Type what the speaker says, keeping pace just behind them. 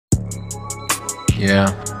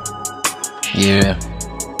Yeah.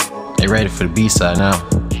 They ready for the B-side now.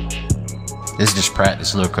 This is just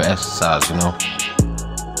practice, lyrical exercise, you know.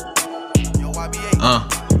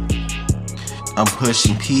 I'm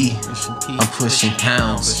pushing P, I'm pushing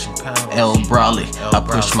pounds. L Brawley, I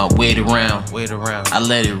push my weight around. I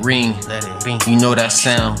let it ring. You know that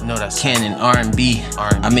sound. Canon R&B,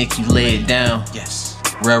 I make you lay it down.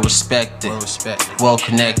 Well respected, well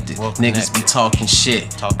connected. Niggas be talking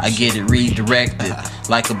shit, I get it redirected.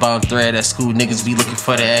 Like a bomb thread at school, niggas be looking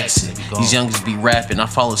for the exit. These youngers be rapping, I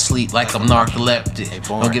fall asleep like I'm narcoleptic.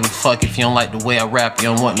 Don't give a fuck if you don't like the way I rap, you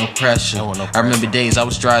don't want no pressure. I remember days I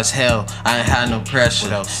was dry as hell, I ain't had no pressure.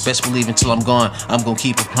 Best believe until I'm gone, I'm gon'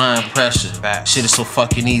 keep applying pressure. Shit is so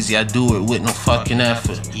fucking easy, I do it with no fucking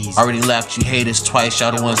effort. Already laughed you haters twice,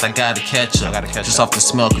 y'all the ones I gotta catch up. Just off the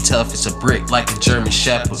smell, can tell if it's a brick like a German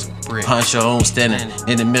Shepherd. Punch your own standing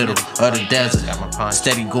in the middle of the desert.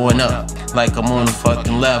 Steady going up like I'm on a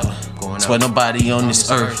fucking level. Swear nobody on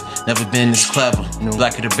this earth never been this clever.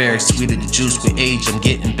 Blacker the berry, sweeter the juice. With age I'm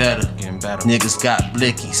getting better. Niggas got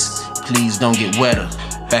blickies, please don't get wetter.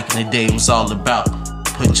 Back in the day it was all about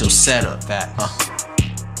put your setup.